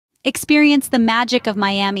Experience the magic of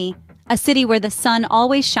Miami, a city where the sun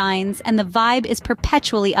always shines and the vibe is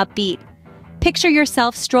perpetually upbeat. Picture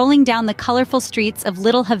yourself strolling down the colorful streets of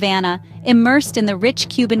Little Havana, immersed in the rich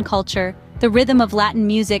Cuban culture, the rhythm of Latin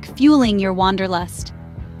music fueling your wanderlust.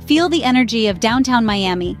 Feel the energy of downtown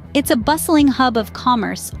Miami. It's a bustling hub of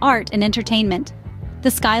commerce, art, and entertainment.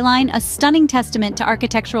 The skyline, a stunning testament to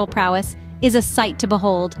architectural prowess, is a sight to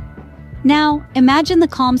behold. Now, imagine the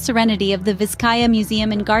calm serenity of the Vizcaya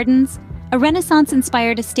Museum and Gardens, a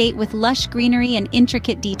Renaissance-inspired estate with lush greenery and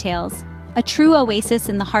intricate details, a true oasis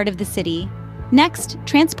in the heart of the city. Next,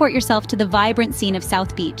 transport yourself to the vibrant scene of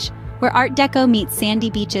South Beach, where Art Deco meets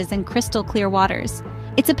sandy beaches and crystal-clear waters.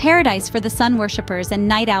 It's a paradise for the sun worshippers and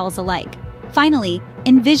night owls alike. Finally,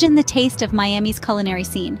 envision the taste of Miami's culinary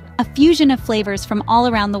scene, a fusion of flavors from all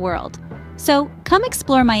around the world. So, come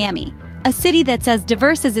explore Miami, a city that's as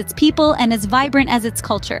diverse as its people and as vibrant as its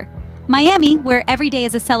culture. Miami, where every day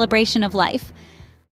is a celebration of life.